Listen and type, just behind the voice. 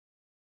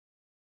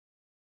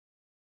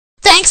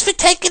Thanks for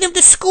taking him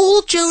to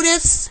school,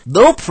 Judas.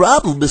 No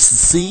problem, Mrs.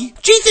 C.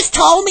 Jesus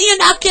told me you're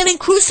not getting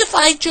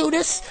crucified,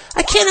 Judas.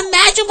 I can't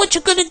imagine what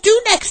you're going to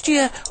do next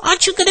year.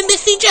 Aren't you going to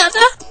miss each other?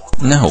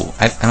 No,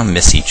 I don't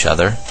miss each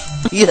other.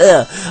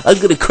 Yeah, I'm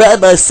gonna cry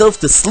myself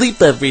to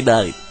sleep every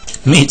night.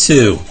 Me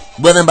too.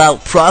 When I'm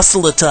out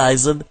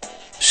proselytizing.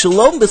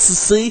 Shalom, Mrs.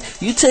 C.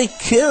 You take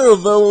care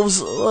of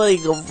those,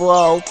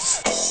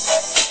 vaults.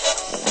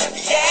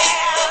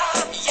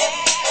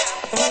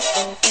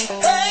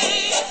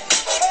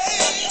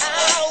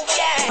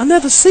 I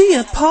never see you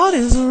at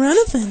parties or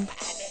anything.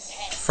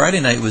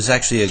 Friday night was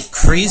actually a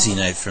crazy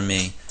night for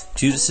me.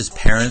 Judas's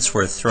parents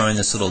were throwing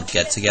this little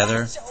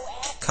get-together.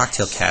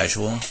 Cocktail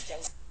casual.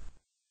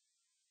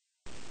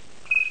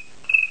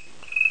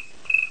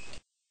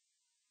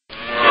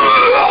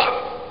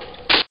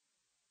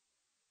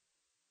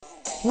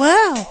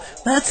 Wow,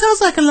 that sounds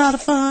like a lot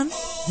of fun.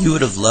 You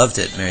would have loved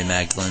it, Mary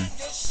Magdalene.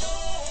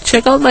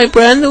 Check out my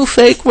brand new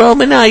fake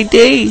Roman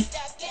ID.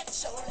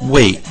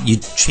 Wait, you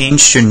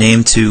changed your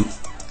name to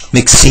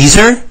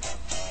McCaesar?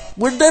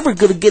 We're never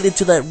gonna get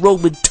into that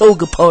Roman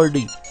toga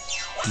party.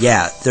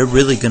 Yeah, they're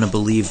really gonna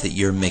believe that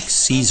you're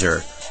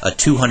McCaesar, a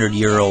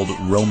 200-year-old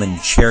Roman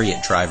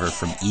chariot driver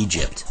from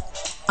Egypt.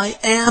 I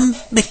am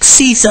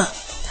McCaesar.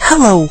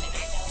 Hello,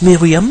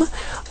 Miriam.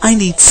 I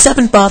need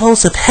 7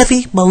 bottles of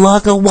heavy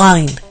Malaga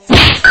wine.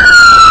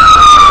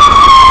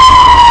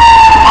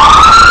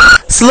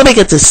 So let me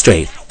get this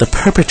straight. The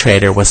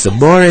perpetrator was the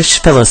Moorish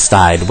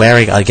Philistine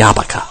wearing a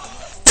yarmulke.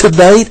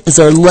 Tonight is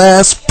our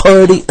last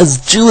party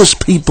as Jewish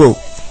people.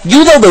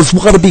 You know those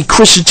wannabe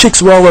Christian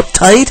chicks were all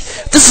uptight?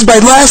 This is my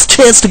last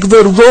chance to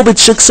convert Roman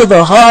chicks in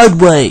the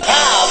hard way.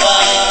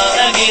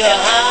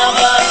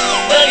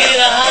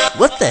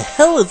 What the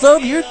hell is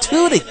on your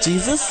tunic,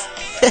 Jesus?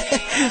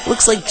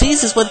 Looks like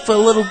Jesus went for a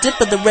little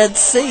dip in the Red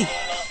Sea.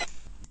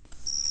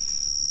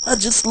 I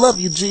just love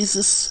you,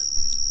 Jesus.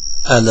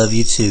 I love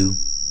you too.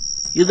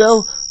 You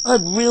know,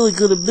 I'm really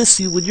gonna miss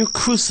you when you're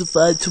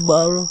crucified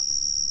tomorrow.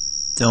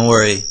 Don't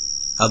worry,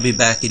 I'll be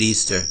back at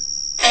Easter.